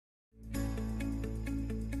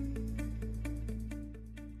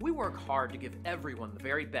We work hard to give everyone the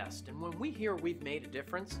very best, and when we hear we've made a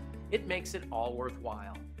difference, it makes it all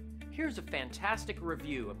worthwhile. Here's a fantastic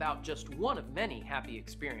review about just one of many happy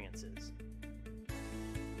experiences.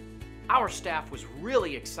 Our staff was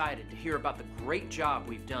really excited to hear about the great job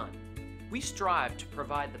we've done. We strive to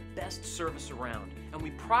provide the best service around, and we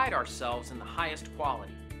pride ourselves in the highest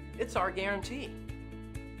quality. It's our guarantee.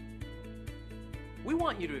 We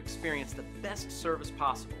want you to experience the best service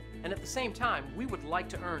possible, and at the same time, we would like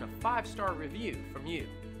to earn a 5-star review from you.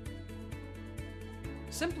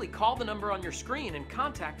 Simply call the number on your screen and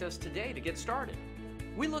contact us today to get started.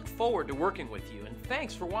 We look forward to working with you, and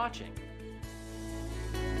thanks for watching.